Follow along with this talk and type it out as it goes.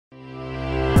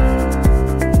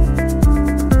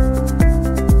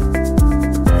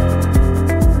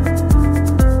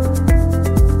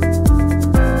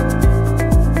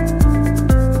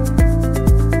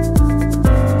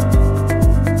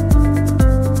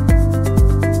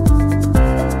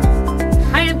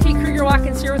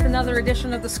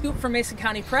edition of The Scoop from Mason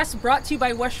County Press, brought to you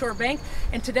by West Shore Bank.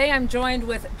 And today I'm joined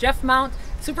with Jeff Mount,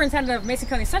 Superintendent of Mason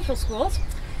County Central Schools,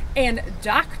 and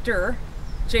Dr.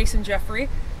 Jason Jeffrey,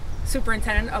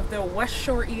 Superintendent of the West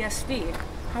Shore ESD.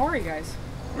 How are you guys?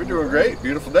 We're doing great.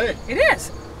 Beautiful day. It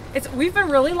is. We've been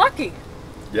really lucky.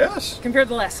 Yes. Compared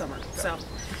to last summer.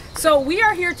 So we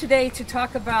are here today to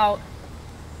talk about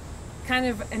kind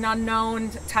of an unknown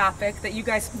topic that you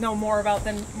guys know more about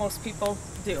than most people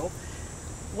do.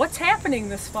 What's happening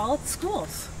this fall at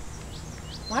schools?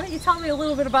 Why don't you tell me a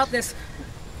little bit about this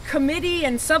committee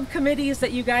and subcommittees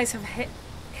that you guys have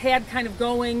had kind of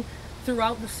going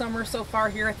throughout the summer so far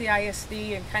here at the ISD,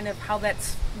 and kind of how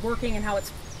that's working and how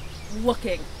it's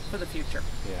looking for the future.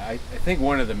 Yeah, I think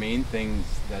one of the main things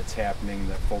that's happening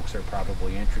that folks are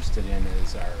probably interested in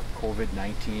is our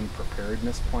COVID-19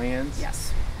 preparedness plans.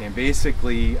 Yes. And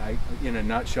basically, in a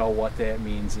nutshell, what that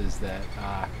means is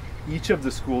that each of the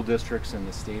school districts in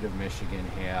the state of Michigan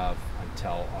have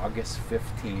until August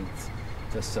 15th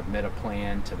to submit a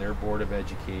plan to their Board of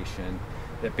Education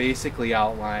that basically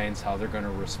outlines how they're going to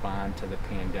respond to the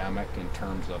pandemic in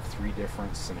terms of 3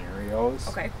 different scenarios.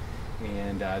 Okay.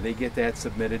 And they get that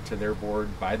submitted to their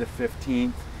board by the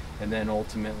 15th, and then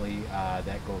ultimately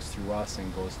that goes through us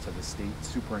and goes to the state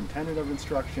superintendent of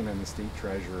instruction and the state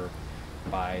treasurer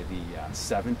by the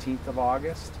 17th of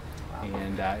August.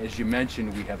 And as you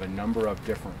mentioned, we have a number of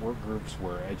different work groups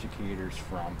where educators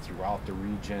from throughout the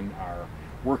region are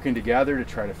working together to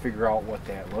try to figure out what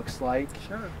that looks like.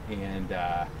 Sure. And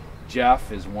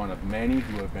Jeff is one of many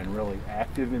who have been really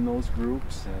active in those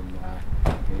groups,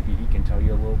 and maybe he can tell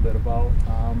you a little bit about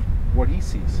what he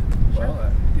sees.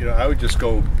 Well, I would just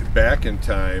go back in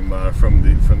time from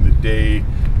the day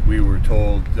we were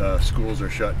told schools are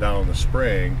shut down in the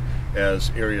spring. As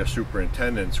area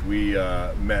superintendents, we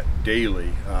met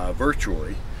daily,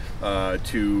 virtually,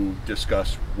 to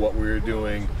discuss what we were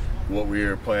doing, what we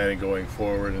were planning going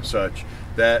forward and such.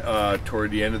 That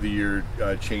toward the end of the year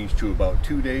changed to about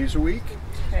 2 days a week.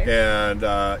 Okay.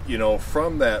 And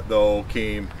from that though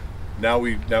came now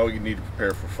we need to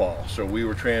prepare for fall. So we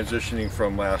were transitioning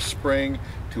from last spring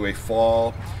to a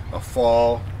fall,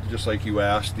 just like you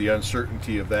asked, the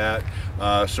uncertainty of that.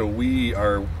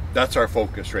 That's our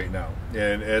focus right now.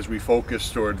 And as we focus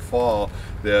toward fall,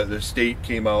 the state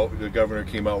came out, the governor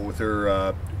came out with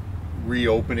her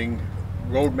reopening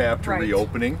roadmap to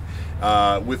reopening,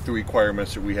 with the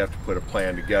requirements that we have to put a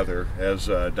plan together, as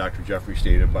Dr. Jeffrey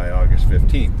stated, by August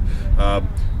 15th.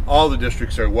 All the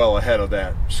districts are well ahead of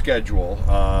that schedule,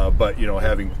 but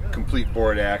having complete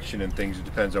board action and things, it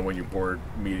depends on when your board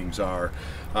meetings are.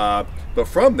 But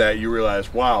from that, you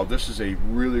realize, wow, this is a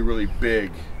really, really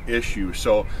big issue.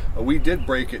 So we did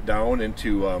break it down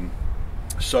into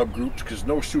subgroups, because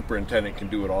no superintendent can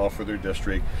do it all for their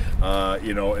district,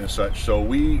 and such. So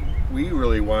we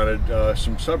really wanted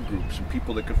some subgroups, some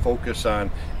people that could focus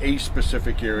on a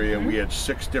specific area. We had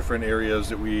 6 different areas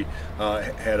that we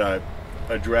had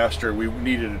addressed, or we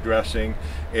needed addressing,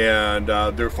 and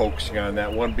they're focusing on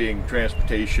that, one being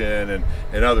transportation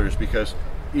and others, because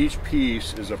each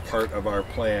piece is a part of our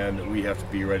plan that we have to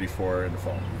be ready for in the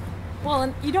fall. Well,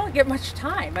 and you don't get much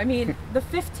time. I mean, the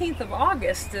 15th of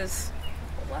August is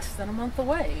less than a month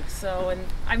away. So, and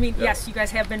I mean, yes, you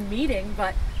guys have been meeting,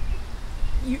 but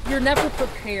you're never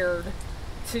prepared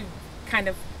to kind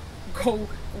of go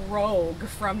rogue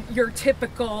from your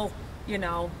typical,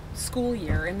 school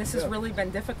year. And this has really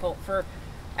been difficult for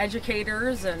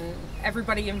educators and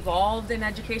everybody involved in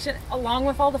education, along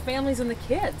with all the families and the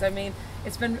kids. I mean,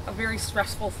 it's been a very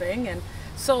stressful thing. And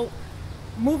so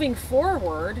moving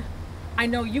forward, I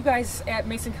know you guys at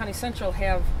Mason County Central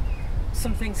have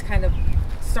some things kind of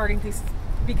starting to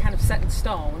be kind of set in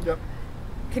stone. Yep.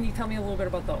 Can you tell me a little bit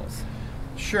about those?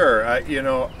 Sure.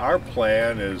 Our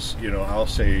plan is, I'll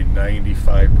say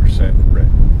 95%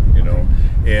 written,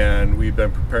 and we've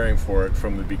been preparing for it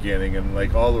from the beginning. And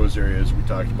like all those areas, we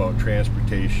talked about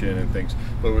transportation and things,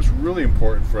 but it was really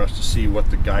important for us to see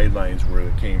what the guidelines were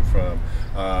that came from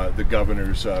the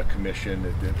governor's commission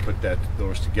that put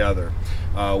those together.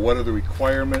 What are the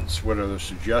requirements? What are the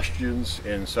suggestions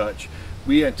and such?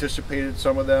 We anticipated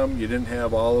some of them. You didn't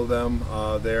have all of them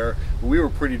there. But we were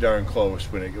pretty darn close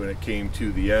when it came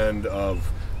to the end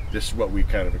of this is what we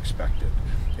kind of expected.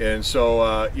 And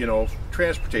so,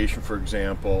 transportation, for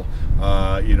example,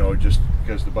 just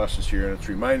because the bus is here and it's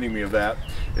reminding me of that,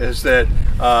 is that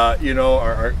you know,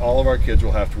 all of our kids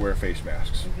will have to wear face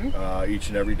masks each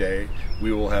and every day.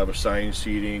 We will have assigned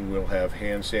seating. We'll have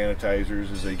hand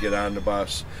sanitizers as they get on the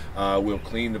bus. We'll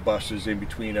clean the buses in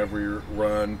between every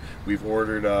run. We've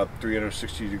ordered a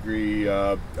 360-degree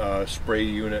spray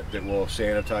unit that will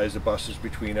sanitize the buses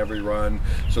between every run.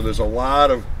 So there's a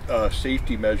lot of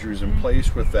safety measures in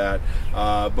place with that.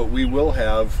 But we will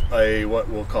have what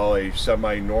we'll call a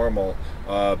semi-normal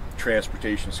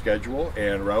transportation schedule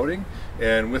and routing.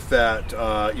 And with that,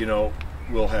 you know,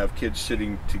 we'll have kids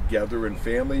sitting together in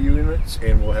family units,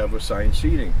 and we'll have assigned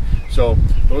seating. So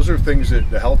those are things that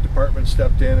the health department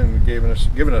stepped in and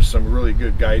given us some really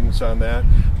good guidance on that.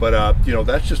 But you know,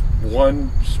 that's just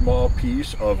one small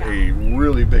piece of a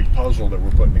really big puzzle that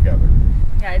we're putting together.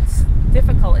 Yeah, it's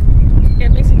difficult.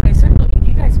 And basically,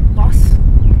 you guys bus.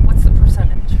 What's the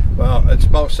percentage? Well, it's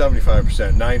about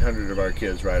 75%. 900 of our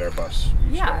kids ride our bus.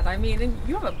 Yeah, I mean, and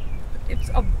you have it's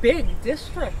a big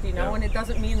district, you know, and it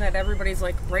doesn't mean that everybody's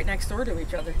like right next door to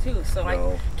each other too. So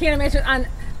I can't imagine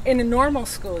in a normal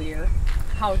school year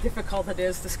how difficult it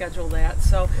is to schedule that.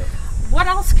 So what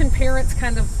else can parents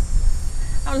kind of,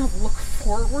 I don't know if look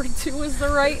forward to is the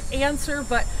right answer,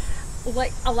 but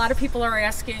like a lot of people are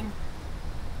asking,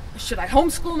 should I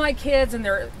homeschool my kids? And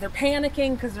they're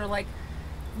panicking because they're like,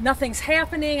 nothing's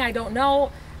happening, I don't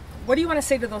know. What do you want to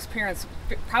say to those parents?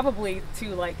 Probably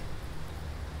to like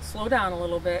slow down a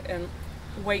little bit and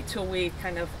wait till we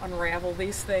kind of unravel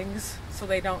these things so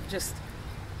they don't just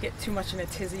get too much in a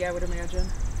tizzy, I would imagine.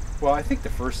 Well, I think the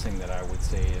first thing that I would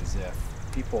say is if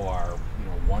people are, you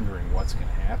know, wondering what's going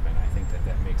to happen, I think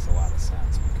that makes a lot of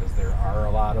sense because there are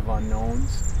a lot of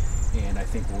unknowns, and I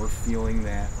think we're feeling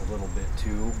that a little bit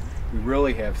too. We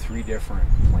really have 3 different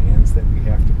plans that we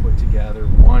have to put together.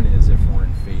 One is if we're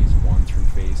in phase 1 through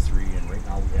phase 3, and right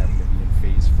now we happen to be in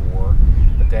phase 4,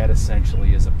 but that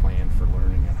essentially is a plan for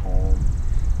learning at home.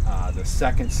 The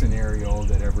second scenario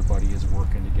that everybody is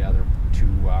working together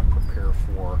to prepare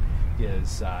for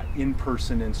is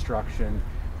in-person instruction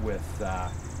with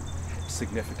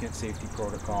significant safety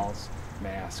protocols,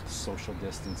 masks, social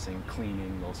distancing,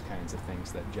 cleaning, those kinds of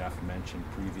things that Jeff mentioned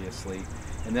previously.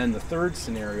 And then the third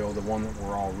scenario, the one that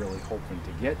we're all really hoping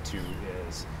to get to,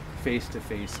 is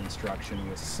face-to-face instruction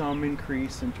with some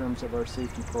increase in terms of our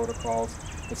safety protocols,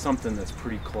 but something that's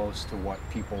pretty close to what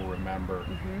people remember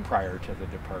prior to the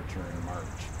departure in March.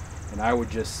 And I would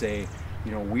just say,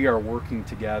 you know, we are working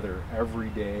together every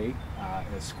day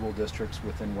as school districts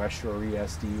within West Shore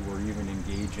ESD. We're even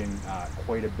engaging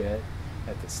quite a bit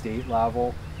at the state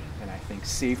level, and I think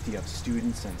safety of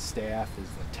students and staff is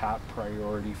the top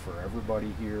priority for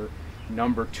everybody here.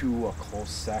 Number 2, a close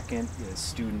second, is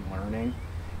student learning,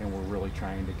 and we're really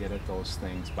trying to get at those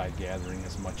things by gathering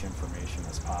as much information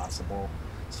as possible.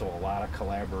 So a lot of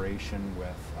collaboration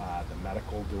with the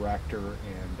medical director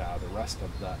and the rest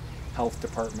of the health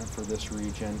department for this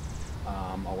region.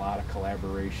 A lot of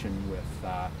collaboration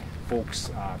with folks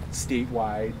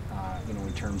statewide, you know,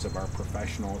 in terms of our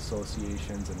professional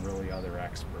associations and really other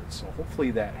experts. So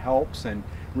hopefully that helps, and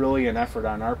really an effort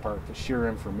on our part to share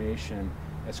information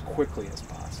as quickly as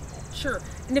possible. Sure.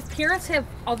 And if parents have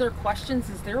other questions,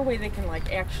 is there a way they can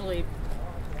like actually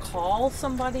call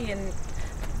somebody? And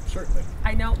certainly.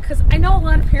 I know, because I know a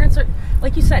lot of parents are,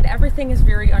 like you said, everything is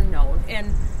very unknown,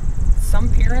 and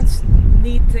some parents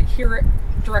need to hear it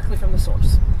directly from the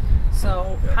source.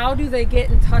 So how do they get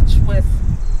in touch with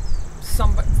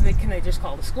somebody? Can they just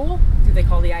call the school? Do they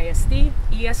call the ISD,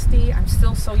 ESD? I'm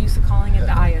still so used to calling it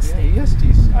the ISD. Yeah,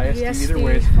 ISD, either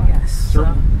way is fine. Yes.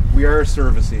 We are a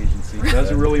service agency. It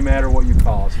doesn't really matter what you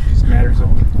call us. It just matters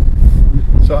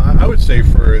what So I would say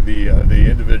for the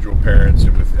individual parents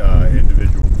and with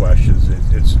individual questions,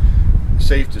 it's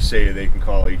safe to say they can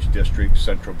call each district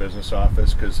central business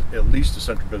office, because at least the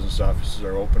central business offices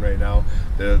are open right now.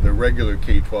 The regular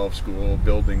K-12 school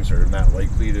buildings are not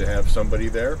likely to have somebody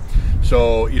there.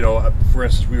 So, you know, for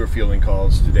instance, we were fielding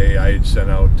calls today. I had sent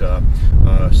out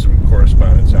some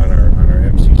correspondence on our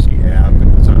MCC app,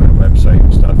 and it's on our website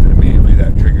and stuff, and immediately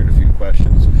that triggered a few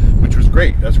questions, which was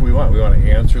great. That's what we want. We want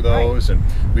to answer those, and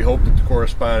we hope that the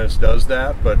correspondence does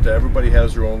that, but everybody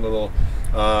has their own little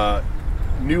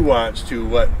nuance to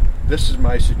what, this is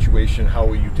my situation, how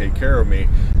will you take care of me?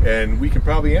 And we can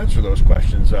probably answer those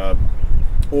questions,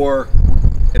 or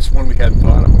it's one we hadn't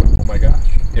thought of. Oh my gosh,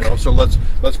 you know, so let's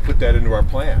put that into our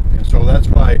plan. And so that's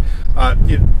why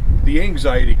the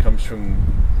anxiety comes from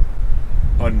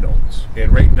unknowns,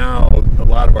 and right now a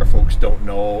lot of our folks don't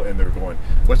know, and they're going,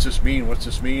 what's this mean, what's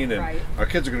this mean? And our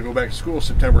kids are going to go back to school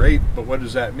September 8th, but what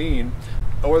does that mean?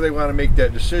 Or they want to make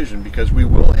that decision, because we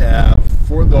will have,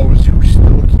 for those who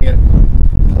still can't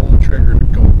trigger to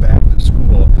go back to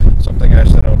school, something I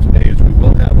sent out today is we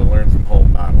will have a learn from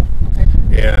home model. Okay.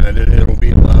 And it'll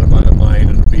be a lot of online.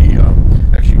 It'll be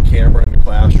actually camera in the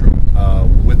classroom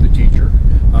with the teacher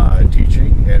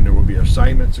teaching, and there will be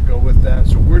assignments that go with that.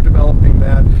 So we're developing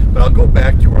that. But I'll go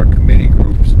back to our committee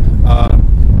groups.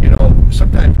 You know,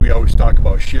 sometimes we always talk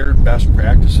about shared best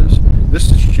practices.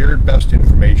 This is shared best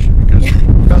information, because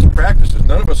best practices,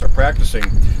 none of us are practicing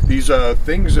these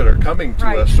things that are coming to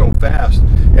us so fast.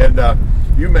 And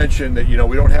you mentioned that, you know,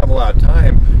 we don't have a lot of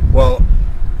time. Well,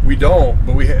 we don't,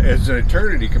 but it's an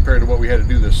eternity compared to what we had to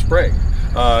do this spring.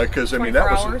 Because I mean, that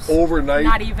was hours, overnight.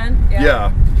 Not even.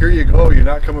 Yeah. Here you go. You're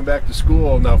not coming back to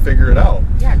school. Now figure it out.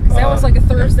 Yeah, because that was like a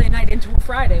Thursday night into a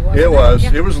Friday, wasn't it? It was.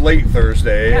 Yeah. It was late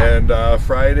Thursday, and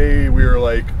Friday we were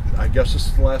like, I guess this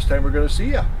is the last time we're going to see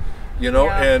you. You know,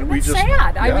 and we just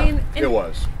sad. Yeah, I mean, it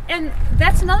was. And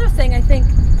that's another thing, I think,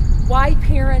 why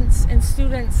parents and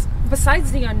students,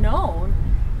 besides the unknown,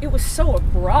 it was so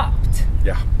abrupt.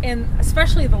 Yeah. And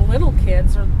especially the little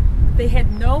kids, they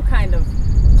had no kind of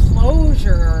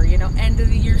closure, you know, end of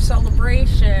the year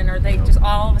celebration, or they just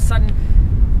all of a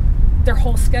sudden their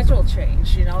whole schedule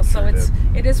changed, you know. So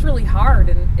it is really hard,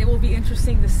 and it will be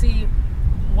interesting to see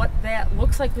what that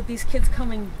looks like with these kids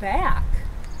coming back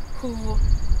who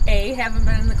haven't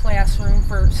been in the classroom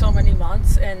for so many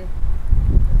months, and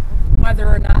whether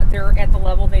or not they're at the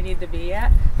level they need to be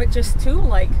at, but just too,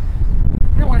 like,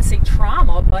 I don't want to say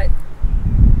trauma, but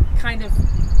kind of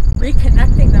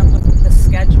reconnecting them with the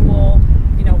schedule,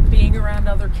 you know, being around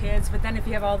other kids. But then if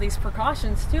you have all these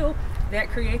precautions too, that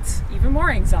creates even more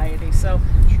anxiety. So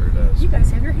sure does. You guys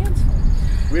have your hands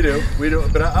full. We do.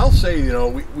 But I'll say, you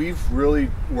know, we've really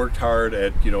worked hard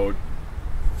at, you know,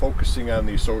 focusing on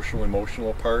the social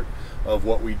emotional part of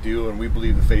what we do, and we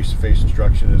believe the face-to-face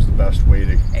instruction is the best way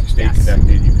to stay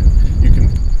connected. You can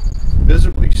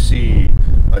visibly see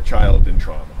a child in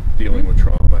trauma, dealing with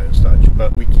trauma and such,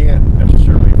 but we can't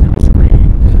necessarily do a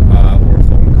screen or a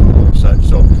phone call and such.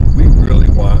 So we really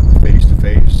want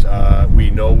face-to-face. We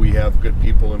know we have good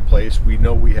people in place. We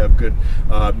know we have good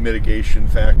mitigation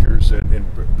factors and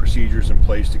procedures in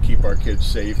place to keep our kids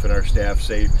safe and our staff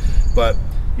safe. But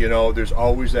you know, there's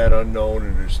always that unknown,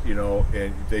 and there's, you know,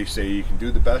 and they say you can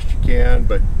do the best you can,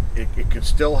 but it could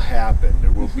still happen.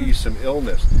 There will be some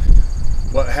illness.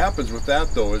 What happens with that,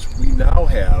 though, is we now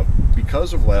have,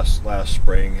 because of last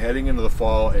spring, heading into the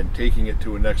fall and taking it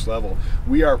to a next level,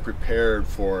 we are prepared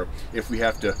for if we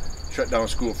have to shut down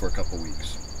school for a couple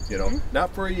weeks. You know,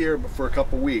 not for a year, but for a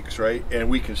couple weeks, right? And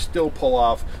we can still pull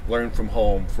off learn from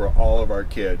home for all of our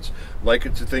kids. I'd like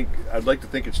to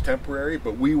think it's temporary,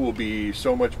 but we will be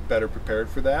so much better prepared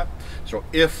for that. So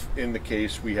if in the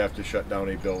case we have to shut down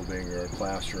a building or a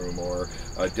classroom or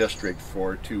a district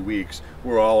for 2 weeks,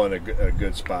 we're all in a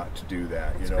good spot to do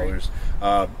that. That's you know, great.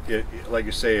 there's like I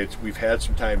say, we've had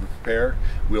some time to prepare.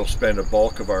 We'll spend a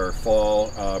bulk of our fall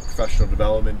professional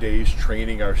development days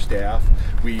training our staff.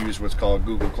 We use what's called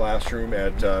Google Classroom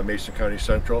at Mason County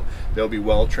Central. They'll be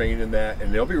well trained in that,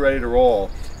 and they'll be ready to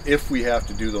roll if we have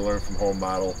to do the learn from home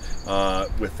model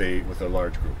with a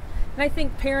large group. And I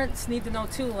think parents need to know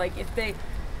too, like,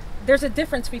 there's a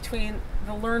difference between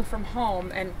the learn from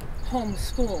home and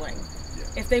homeschooling.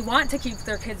 If they want to keep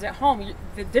their kids at home,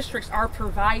 the districts are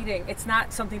providing. It's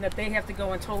not something that they have to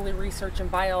go and totally research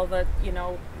and buy all the, you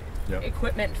know,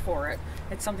 equipment for it.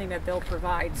 It's something that they'll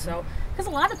provide. So, because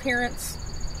a lot of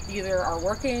parents either are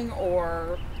working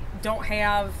or don't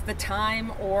have the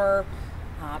time or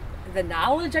the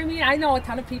knowledge. I mean, I know a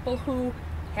ton of people who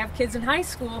have kids in high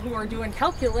school who are doing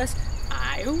calculus.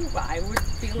 I would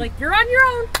feel like you're on your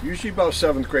own. Usually about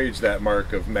 7th grade's that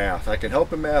mark of math. I can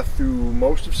help in math through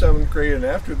most of 7th grade, and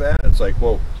after that it's like,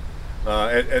 whoa.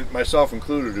 And myself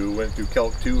included, who went through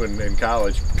Calc 2 in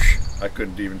college, I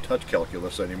couldn't even touch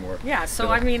calculus anymore. Yeah, so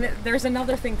I mean, there's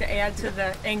another thing to add to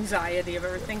the anxiety of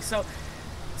everything. So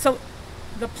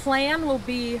the plan will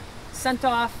be sent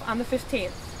off on the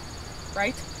 15th,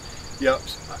 right? Yep.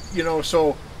 You know,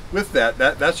 so with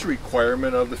that's a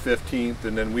requirement of the 15th,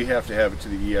 and then we have to have it to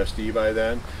the ESD by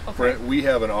then. Okay. We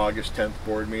have an August 10th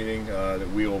board meeting that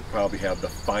we will probably have the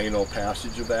final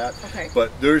passage of that. Okay. But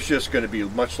there's just going to be,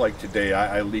 much like today,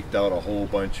 I leaked out a whole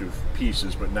bunch of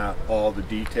pieces, but not all the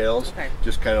details. Okay.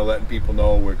 Just kind of letting people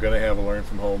know we're going to have a learn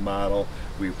from home model.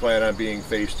 We plan on being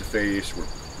face to face.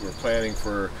 We're planning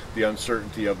for the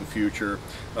uncertainty of the future,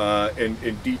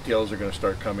 and details are going to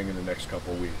start coming in the next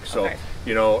couple of weeks. So,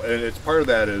 you know, and it's part of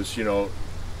that is, you know,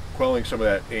 quelling some of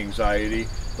that anxiety,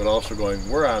 but also going,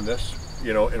 we're on this,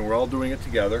 you know, and we're all doing it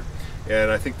together.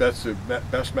 And I think that's the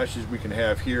best message we can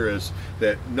have here, is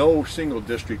that no single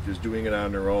district is doing it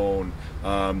on their own.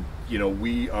 You know,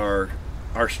 we are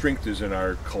our strength is in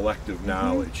our collective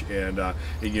knowledge, and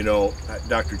you know,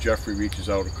 Dr. Jeffrey reaches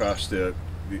out across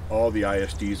all the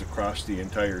ISDs across the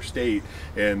entire state,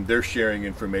 and they're sharing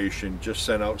information. Just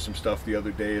sent out some stuff the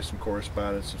other day, some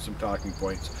correspondence and some talking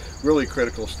points, really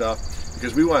critical stuff,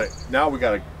 because we want to, now we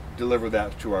got to deliver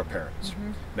that to our parents.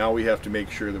 Now we have to make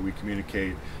sure that we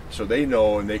communicate so they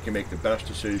know and they can make the best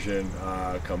decision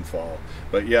come fall.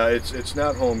 But yeah, it's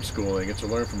not homeschooling, it's a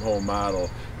learn from home model,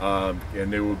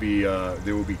 and there will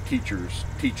be teachers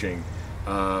teaching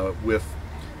with.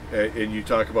 And you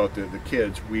talk about the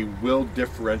kids, we will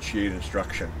differentiate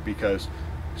instruction, because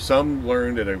some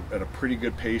learned at a pretty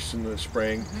good pace in the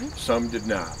spring, some did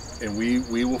not. And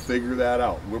we will figure that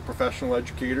out. We're professional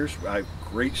educators. I have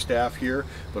great staff here,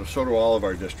 but so do all of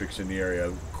our districts in the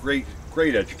area. Great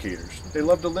educators. They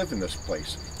love to live in this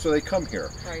place, so they come here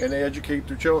and they educate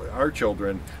our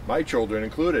children, my children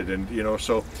included. And you know,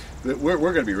 so we're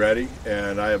going to be ready,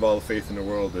 and I have all the faith in the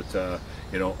world that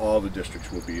you know, all the districts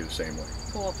will be the same way.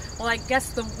 Cool. Well, I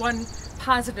guess the one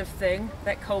positive thing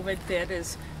that COVID did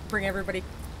is bring everybody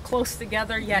close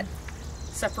together yet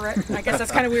separate. I guess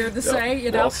that's kind of weird to say,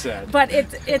 you know. Well said. But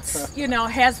it's you know,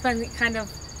 has been kind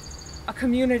of a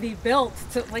community built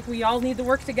to, like, we all need to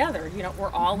work together. You know,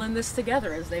 we're all in this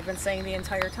together, as they've been saying the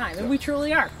entire time, and we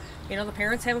truly are. You know, the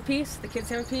parents have a piece, the kids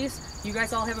have a piece, you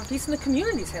guys all have a piece, and the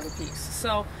communities have a piece.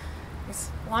 So as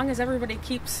long as everybody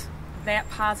keeps that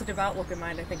positive outlook in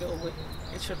mind, I think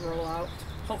it should roll out,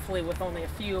 hopefully with only a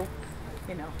few,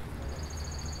 you know,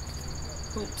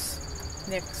 hoops,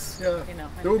 nicks. Yeah, you know,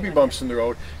 there will be bumps in the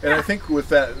road, and I think with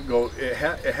that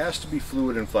it has to be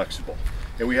fluid and flexible,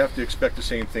 and we have to expect the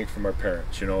same thing from our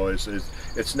parents. You know,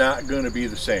 it's not going to be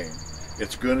the same.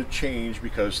 It's going to change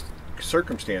because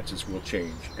circumstances will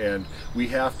change, and we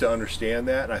have to understand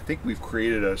that. And I think we've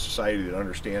created a society that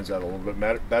understands that a little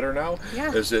bit better now.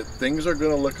 Is that things are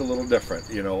going to look a little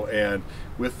different, you know. And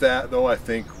with that, though, I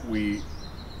think we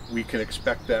can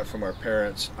expect that from our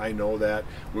parents. I know that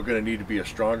we're going to need to be a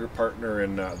stronger partner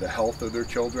in the health of their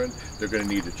children. They're going to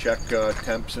need to check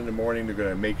temps in the morning. They're going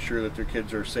to make sure that their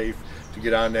kids are safe to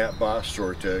get on that bus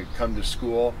or to come to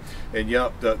school. And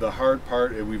yep, the hard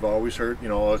part, we've always heard, you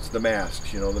know, it's the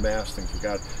masks. You know, the mask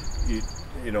thing.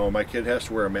 You know, my kid has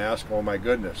to wear a mask. Oh my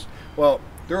goodness. Well,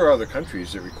 there are other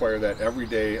countries that require that every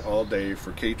day, all day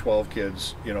for K-12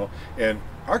 kids. You know, and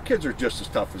our kids are just as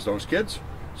tough as those kids.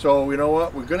 So you know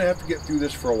what, we're going to have to get through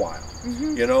this for a while,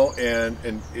 you know, and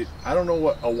I don't know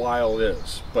what a while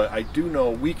is, but I do know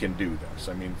we can do this.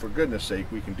 I mean, for goodness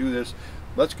sake, we can do this.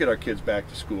 Let's get our kids back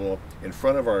to school in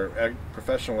front of our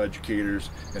professional educators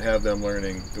and have them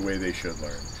learning the way they should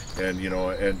learn, and you know,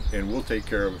 and we'll take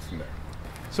care of it from there.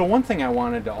 So one thing I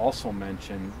wanted to also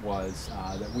mention was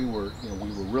that we were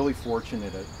really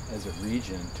fortunate as a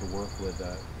region to work with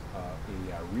a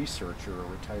researcher, a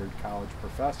retired college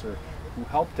professor, who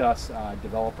helped us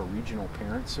develop a regional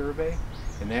parent survey.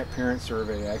 And that parent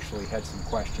survey actually had some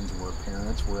questions where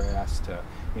parents were asked to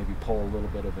maybe pull a little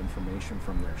bit of information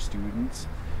from their students.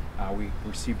 We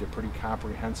received a pretty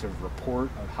comprehensive report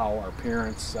of how our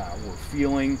parents were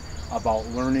feeling about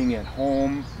learning at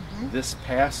home this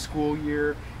past school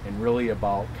year, and really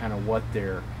about kind of what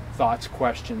their thoughts,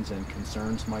 questions, and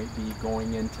concerns might be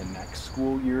going into next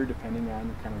school year, depending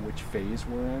on kind of which phase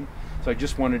we're in. So I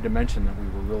just wanted to mention that we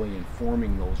were really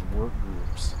informing those work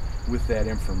groups with that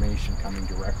information coming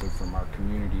directly from our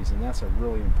communities, and that's a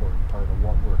really important part of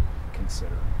what we're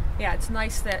considering. Yeah, it's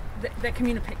nice that that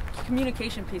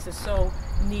communication piece is so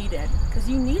needed, because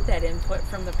you need that input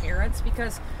from the parents,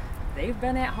 because they've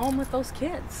been at home with those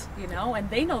kids, you know, and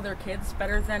they know their kids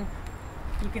better than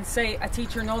you can say a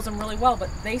teacher knows them really well, but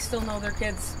they still know their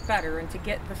kids better. And to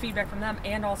get the feedback from them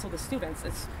and also the students,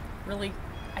 it's really,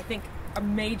 I think, a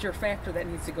major factor that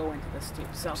needs to go into this too.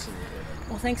 So, Absolutely.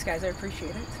 Well, thanks guys, I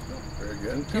appreciate it. Very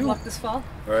good. Good luck this fall.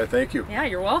 All right, thank you. Yeah,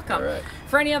 you're welcome. All right.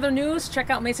 For any other news, check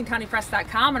out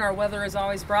MasonCountyPress.com, and our weather is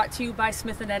always brought to you by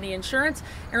Smith & Eddy Insurance.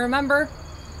 And remember,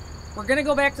 we're going to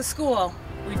go back to school.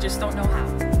 We just don't know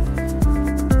how.